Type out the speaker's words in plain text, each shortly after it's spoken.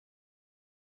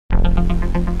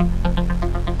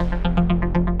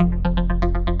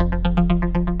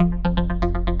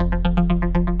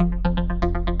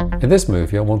this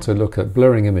movie I want to look at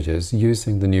blurring images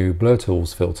using the new Blur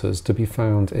Tools filters to be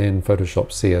found in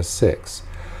Photoshop CS6.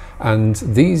 And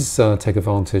these take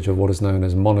advantage of what is known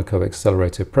as Monaco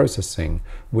accelerated processing,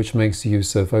 which makes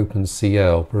use of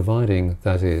OpenCL, providing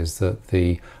that is that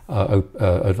the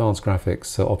advanced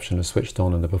graphics option is switched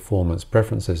on in the performance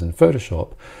preferences in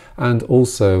Photoshop, and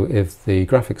also if the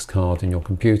graphics card in your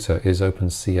computer is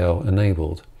OpenCL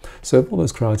enabled. So if all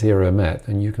those criteria are met,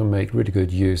 then you can make really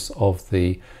good use of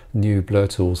the new Blur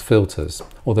Tools filters.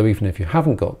 Although even if you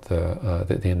haven't got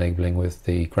the enabling with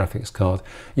the graphics card,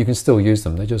 you can still use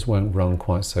them. They just won't run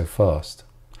quite so fast.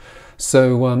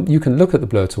 So you can look at the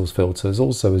Blur Tools filters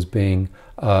also as being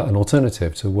an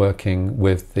alternative to working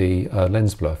with the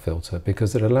lens blur filter,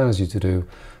 because it allows you to do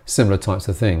similar types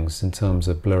of things in terms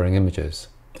of blurring images.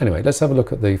 Anyway, let's have a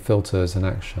look at the filters in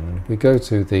action. And if we go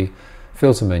to the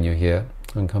filter menu here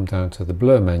and come down to the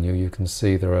blur menu, you can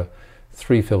see there are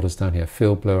three filters down here: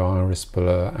 field blur, iris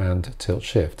blur and tilt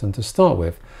shift. And to start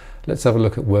with, let's have a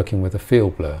look at working with a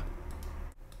field blur.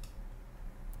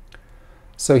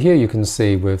 So here you can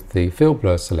see with the field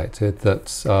blur selected that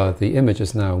the image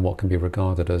is now in what can be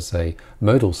regarded as a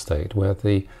modal state, where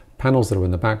the panels that are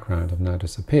in the background have now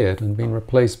disappeared and been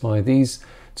replaced by these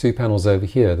two panels over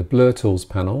here: the Blur Tools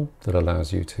panel that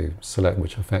allows you to select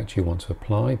which effect you want to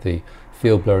apply, the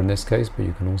field blur in this case, but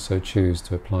you can also choose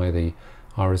to apply the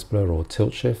iris blur or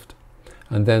tilt shift,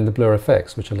 and then the blur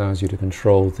effects, which allows you to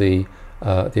control the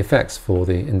effects for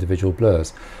the individual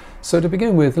blurs. So to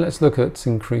begin with, let's look at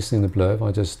increasing the blur. If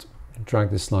I just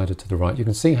drag this slider to the right, you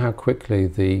can see how quickly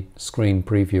the screen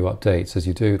preview updates as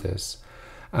you do this.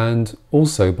 And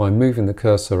also by moving the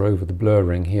cursor over the blur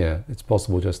ring here, it's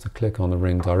possible just to click on the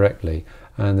ring directly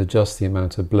and adjust the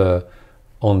amount of blur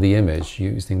on the image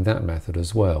using that method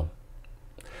as well.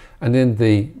 And in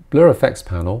the blur effects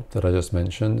panel that I just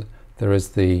mentioned, there is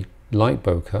the light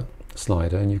bokeh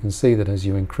slider, and you can see that as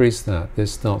you increase that,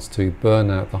 this starts to burn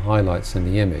out the highlights in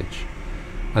the image.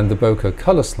 And the bokeh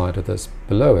color slider that's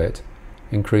below it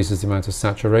increases the amount of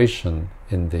saturation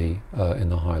in the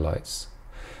highlights.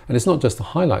 And it's not just the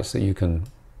highlights that you can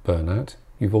burn out.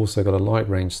 You've also got a light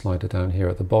range slider down here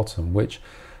at the bottom, which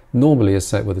normally is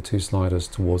set with the two sliders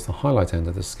towards the highlight end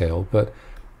of the scale. But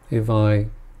if I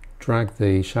drag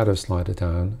the shadow slider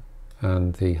down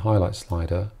and the highlight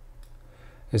slider,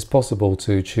 it's possible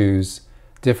to choose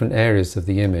different areas of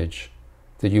the image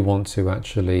that you want to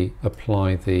actually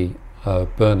apply the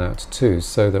burnout to,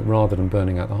 so that rather than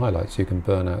burning out the highlights, you can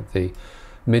burn out the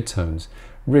midtones,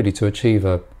 really to achieve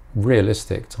a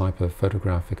realistic type of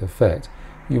photographic effect.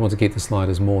 You want to keep the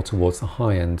sliders more towards the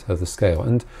high end of the scale.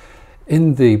 And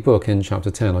in the book, in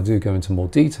chapter 10, I do go into more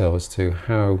detail as to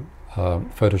how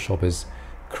Photoshop is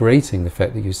creating the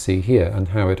effect that you see here, and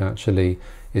how it actually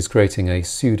is creating a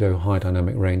pseudo high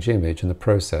dynamic range image in the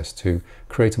process to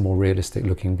create a more realistic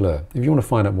looking blur. If you want to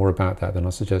find out more about that, then I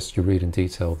suggest you read in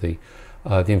detail the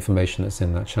information that's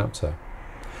in that chapter.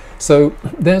 So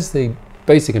there's the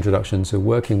basic introduction to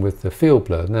working with the field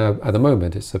blur. Now at the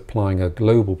moment it's applying a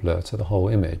global blur to the whole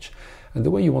image, and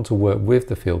the way you want to work with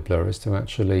the field blur is to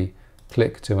actually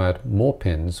click to add more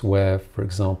pins, where, for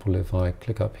example, if I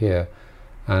click up here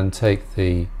and take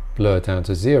the blur down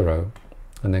to 0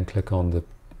 and then click on the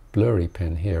blurry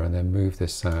pin here and then move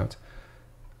this out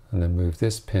and then move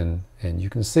this pin in, you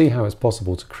can see how it's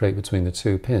possible to create between the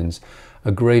two pins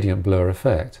a gradient blur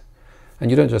effect.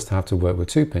 And you don't just have to work with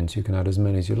two pins, you can add as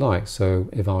many as you like. So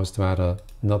if I was to add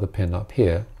another pin up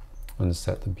here and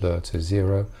set the blur to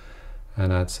 0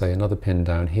 and add, say, another pin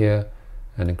down here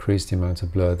and increase the amount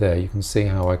of blur there, you can see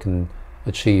how I can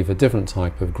achieve a different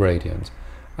type of gradient.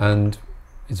 And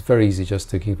it's very easy just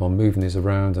to keep on moving these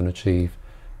around and achieve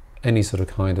any sort of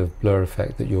kind of blur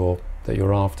effect that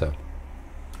you're after.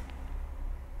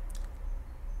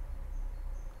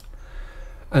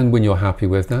 And when you're happy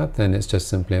with that, then it's just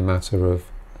simply a matter of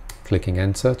clicking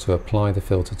enter to apply the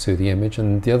filter to the image.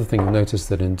 And the other thing you'll notice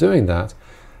that in doing that,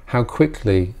 how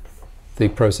quickly the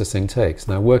processing takes.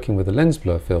 Now, working with a lens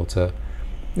blur filter,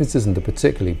 this isn't a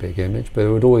particularly big image, but it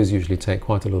would always usually take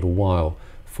quite a little while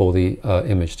for the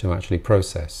image to actually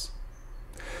process.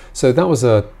 So that was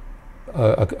a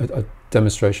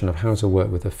demonstration of how to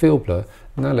work with the field blur.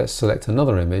 Now let's select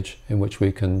another image in which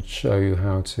we can show you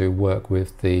how to work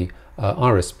with the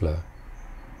iris blur.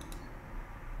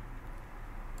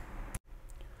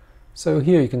 So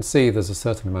here you can see there's a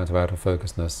certain amount of out of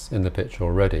focusness in the picture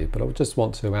already, but I would just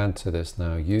want to add to this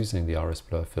now using the iris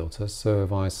blur filter. So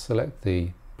if I select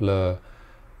the blur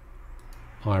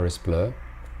iris blur,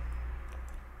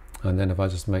 and then if I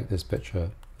just make this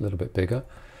picture a little bit bigger,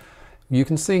 you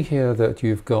can see here that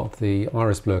you've got the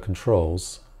iris blur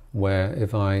controls, where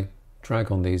if I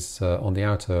drag on these on the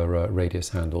outer radius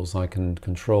handles, I can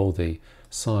control the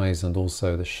size and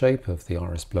also the shape of the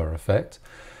iris blur effect.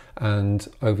 And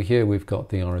over here we've got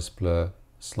the iris blur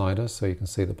slider, so you can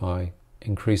see that by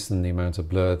increasing the amount of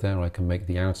blur there, I can make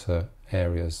the outer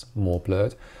areas more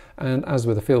blurred. And as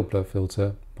with a field blur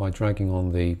filter, by dragging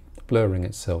on the blurring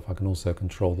itself, I can also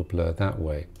control the blur that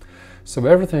way. So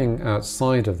everything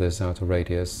outside of this outer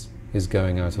radius is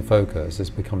going out of focus, it's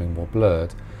becoming more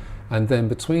blurred. And then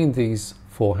between these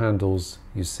four handles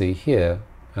you see here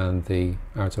and the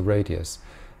outer radius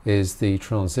is the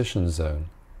transition zone.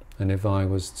 And if I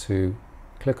was to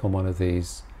click on one of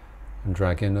these and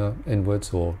drag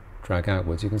inwards or drag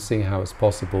outwards, you can see how it's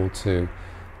possible to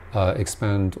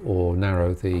expand or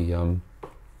narrow the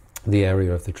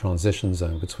area of the transition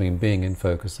zone between being in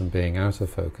focus and being out of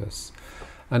focus.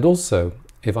 And also,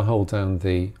 if I hold down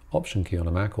the Option key on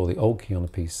a Mac or the Alt key on a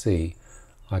PC,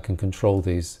 I can control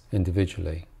these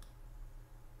individually.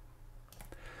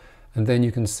 And then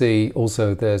you can see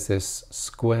also there's this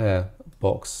square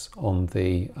box on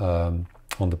the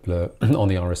blur on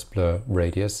the iris blur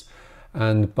radius,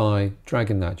 and by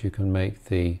dragging that you can make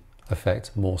the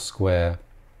effect more square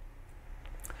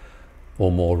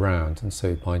or more round. And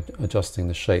so by adjusting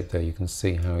the shape there, you can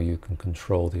see how you can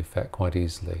control the effect quite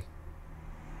easily.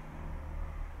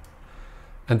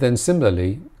 And then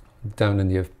similarly, down in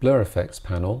the blur effects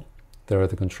panel, there are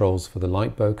the controls for the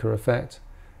light bokeh effect.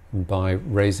 And by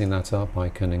raising that up, I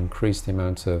can increase the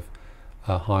amount of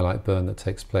highlight burn that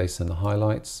takes place in the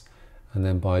highlights. And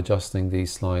then by adjusting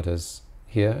these sliders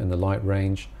here in the light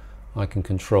range, I can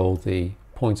control the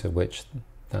point at which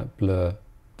that blur,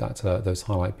 those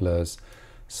highlight blurs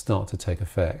start to take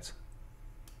effect.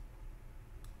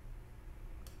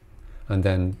 And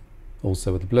then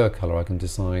also with the blur color, I can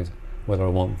decide whether I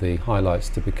want the highlights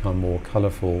to become more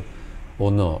colorful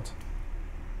or not.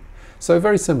 So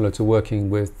very similar to working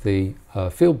with the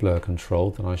field blur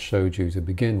control that I showed you to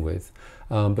begin with,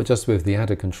 but just with the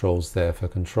added controls there for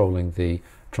controlling the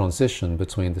transition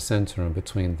between the center and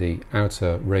between the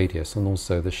outer radius, and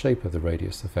also the shape of the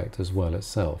radius effect as well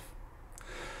itself.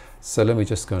 So let me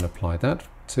just go and apply that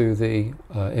to the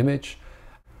image.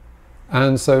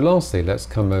 And so lastly, let's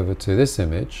come over to this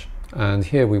image, and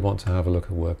here we want to have a look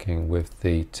at working with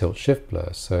the tilt shift blur.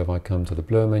 So if I come to the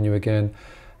blur menu again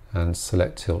and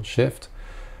select tilt shift,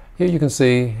 here you can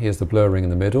see here's the blur ring in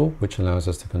the middle, which allows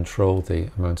us to control the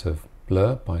amount of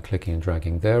blur by clicking and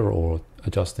dragging there, or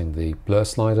adjusting the blur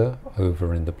slider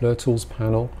over in the blur tools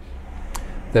panel.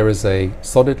 There is a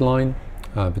solid line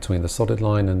between the solid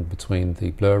line and between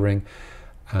the blur ring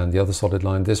and the other solid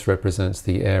line. This represents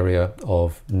the area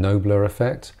of no blur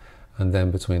effect, and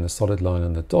then between the solid line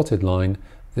and the dotted line,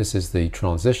 this is the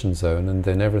transition zone, and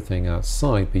then everything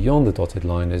outside beyond the dotted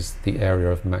line is the area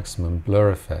of maximum blur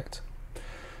effect.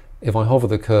 If I hover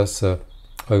the cursor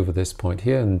over this point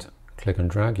here and click and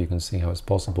drag, you can see how it's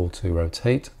possible to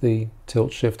rotate the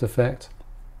tilt shift effect.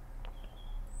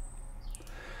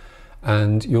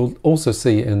 And you'll also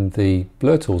see in the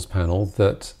blur tools panel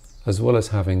that as well as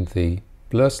having the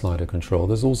blur slider control,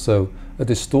 there's also a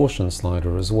distortion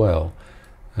slider as well.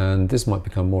 And this might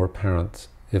become more apparent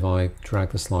if I drag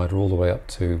the slider all the way up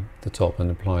to the top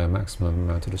and apply a maximum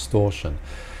amount of distortion.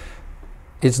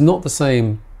 It's not the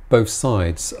same both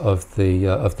sides of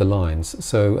the lines.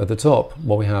 So at the top,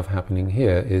 what we have happening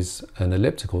here is an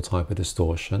elliptical type of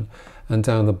distortion, and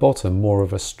down the bottom more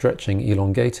of a stretching,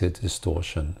 elongated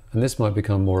distortion. And this might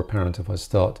become more apparent if I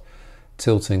start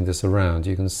tilting this around.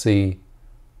 You can see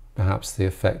perhaps the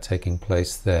effect taking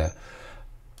place there.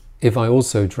 If I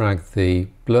also drag the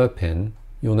blur pin,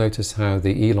 you'll notice how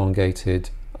the elongated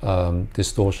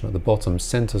distortion at the bottom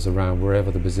centers around wherever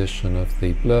the position of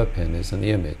the blur pin is in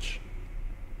the image.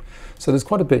 So there's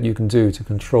quite a bit you can do to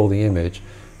control the image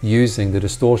using the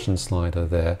distortion slider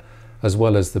there, as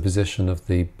well as the position of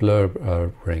the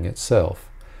blur ring itself.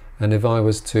 And if I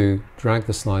was to drag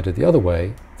the slider the other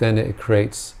way, then it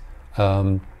creates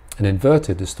an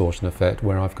inverted distortion effect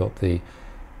where I've got the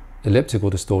elliptical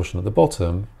distortion at the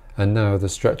bottom and now the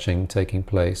stretching taking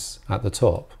place at the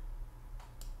top.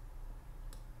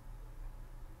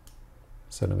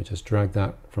 So let me just drag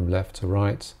that from left to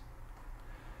right.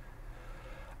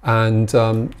 And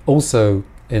also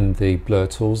in the blur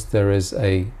tools there is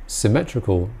a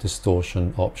symmetrical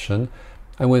distortion option,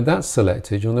 and when that's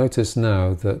selected you'll notice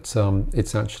now that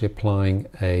it's actually applying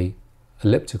a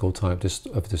elliptical type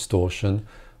of distortion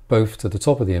both to the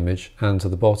top of the image and to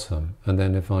the bottom. And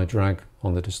then if I drag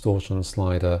on the distortion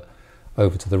slider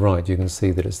over to the right, you can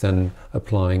see that it's then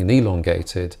applying an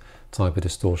elongated type of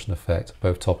distortion effect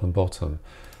both top and bottom.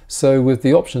 So with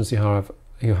the options you have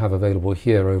available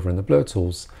here over in the blur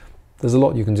tools, there's a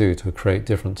lot you can do to create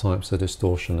different types of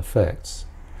distortion effects.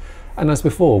 And as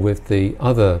before with the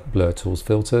other blur tools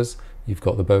filters, you've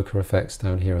got the bokeh effects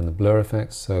down here and the blur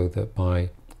effects, so that by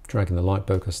dragging the light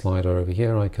bokeh slider over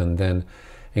here I can then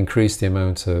increase the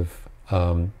amount of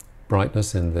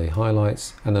brightness in the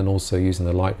highlights, and then also using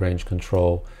the light range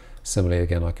control, similarly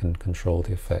again I can control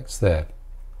the effects there.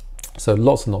 So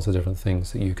lots and lots of different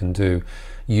things that you can do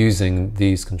using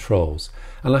these controls.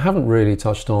 And I haven't really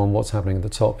touched on what's happening at the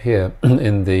top here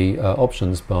in the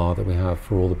options bar that we have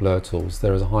for all the blur tools.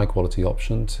 There is a high quality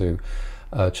option to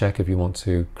check if you want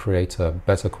to create a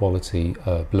better quality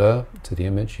blur to the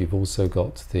image. You've also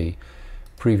got the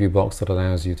preview box that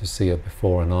allows you to see a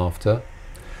before and after.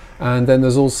 And then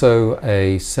there's also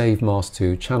a save mask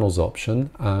to channels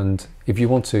option, and if you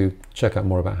want to check out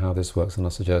more about how this works, then I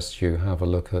suggest you have a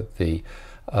look at the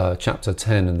chapter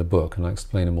 10 in the book, and I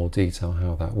explain in more detail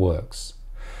how that works.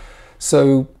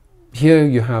 So here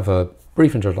you have a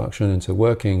brief introduction into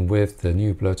working with the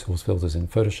new blur tools filters in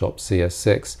Photoshop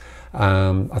CS6.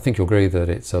 I think you'll agree that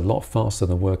it's a lot faster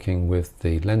than working with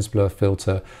the lens blur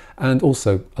filter, and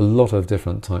also a lot of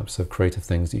different types of creative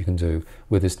things that you can do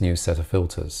with this new set of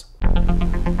filters.